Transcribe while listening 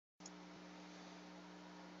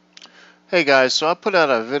Hey guys, so I put out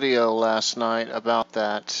a video last night about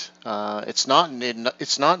that. It's not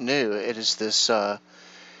new. It is this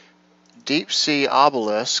deep sea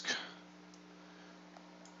obelisk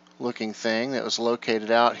looking thing that was located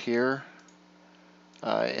out here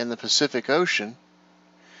in the Pacific Ocean.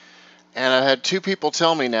 And I had two people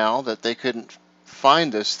tell me now that they couldn't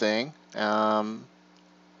find this thing after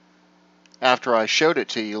I showed it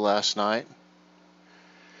to you last night.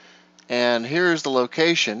 And here's the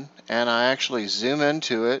location, and I actually zoom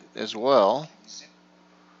into it as well.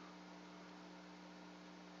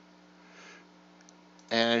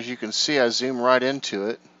 And as you can see, I zoom right into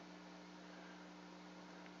it.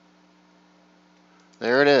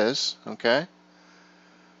 There it is, okay?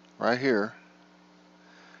 Right here.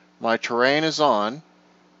 My terrain is on.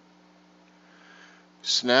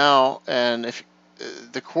 So now, and if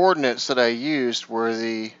the coordinates that I used were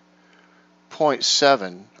the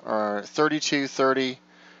 0.7 or 3230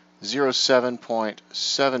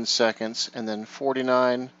 07.7 seconds, and then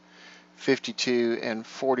 49, 52, and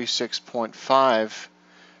 46.5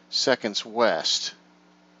 seconds west.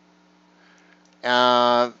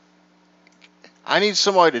 I need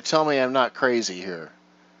somebody to tell me I'm not crazy here,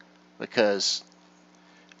 because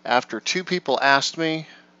after two people asked me,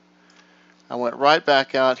 I went right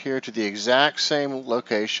back out here to the exact same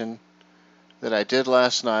location that I did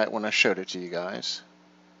last night when I showed it to you guys.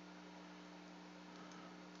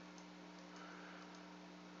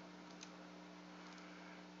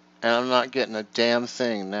 And I'm not getting a damn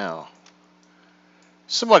thing now.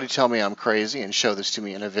 Somebody tell me I'm crazy and show this to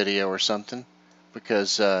me in a video or something,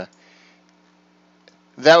 because that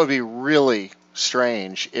would be really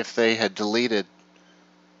strange if they had deleted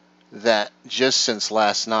that just since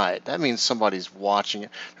last night. That means somebody's watching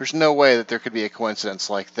it. There's no way that there could be a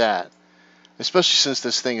coincidence like that, especially since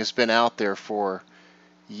this thing has been out there for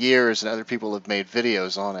years and other people have made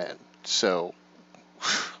videos on it. So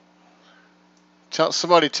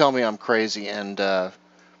somebody tell me I'm crazy and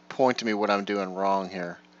point to me what I'm doing wrong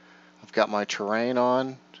here. I've got my terrain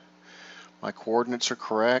on. My coordinates are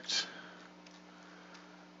correct.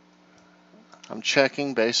 I'm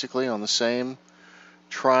checking basically on the same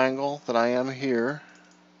triangle that I am here.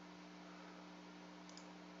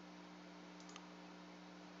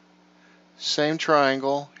 Same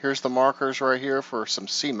triangle. Here's the markers right here for some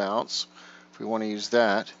C-mounts, if we want to use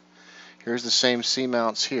that. Here's the same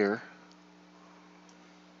C-mounts here.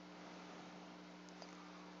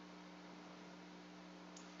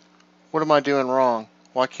 What am I doing wrong?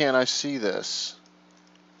 Why can't I see this?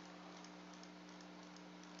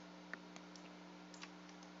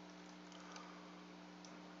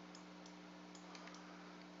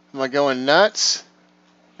 Am I going nuts?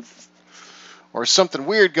 Or something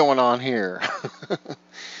weird going on here?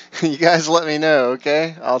 You guys let me know,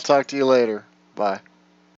 okay? I'll talk to you later. Bye.